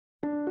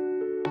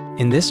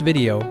In this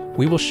video,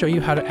 we will show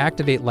you how to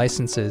activate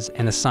licenses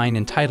and assign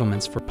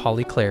entitlements for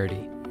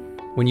Clariti.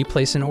 When you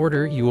place an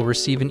order, you will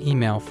receive an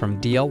email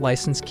from DL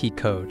License Key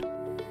Code.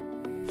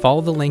 Follow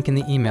the link in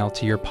the email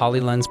to your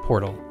PolyLens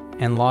portal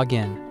and log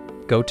in.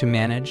 Go to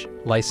Manage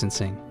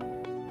Licensing.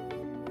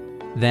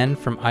 Then,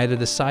 from either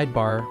the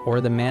sidebar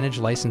or the Manage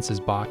Licenses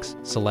box,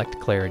 select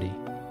Clariti.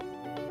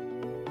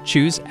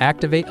 Choose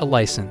Activate a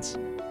License.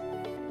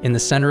 In the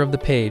center of the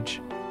page,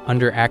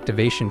 under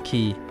Activation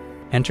Key,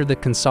 enter the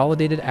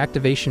consolidated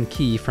activation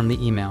key from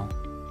the email.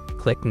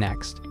 Click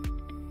Next.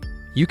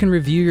 You can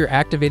review your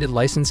activated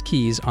license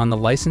keys on the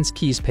License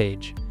Keys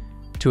page.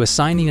 To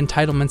assign the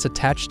entitlements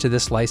attached to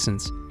this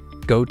license,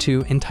 go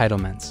to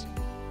Entitlements.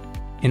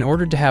 In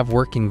order to have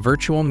working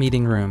virtual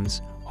meeting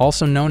rooms,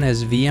 also known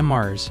as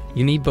VMRs,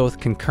 you need both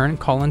concurrent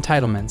call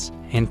entitlements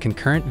and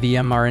concurrent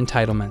VMR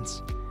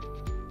entitlements.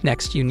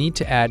 Next, you need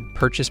to add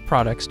purchased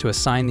products to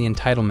assign the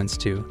entitlements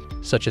to,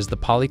 such as the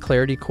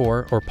Clariti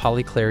Core or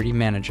Clariti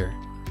Manager.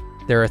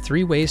 There are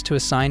 3 ways to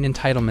assign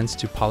entitlements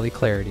to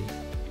Clariti: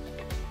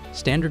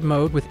 Standard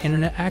mode with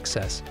internet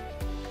access,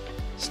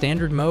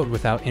 Standard mode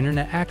without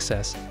internet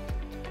access,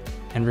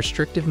 and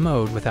Restrictive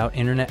mode without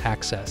internet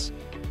access.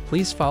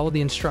 Please follow the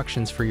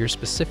instructions for your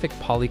specific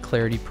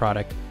Clariti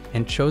product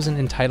and chosen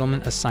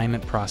entitlement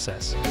assignment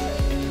process.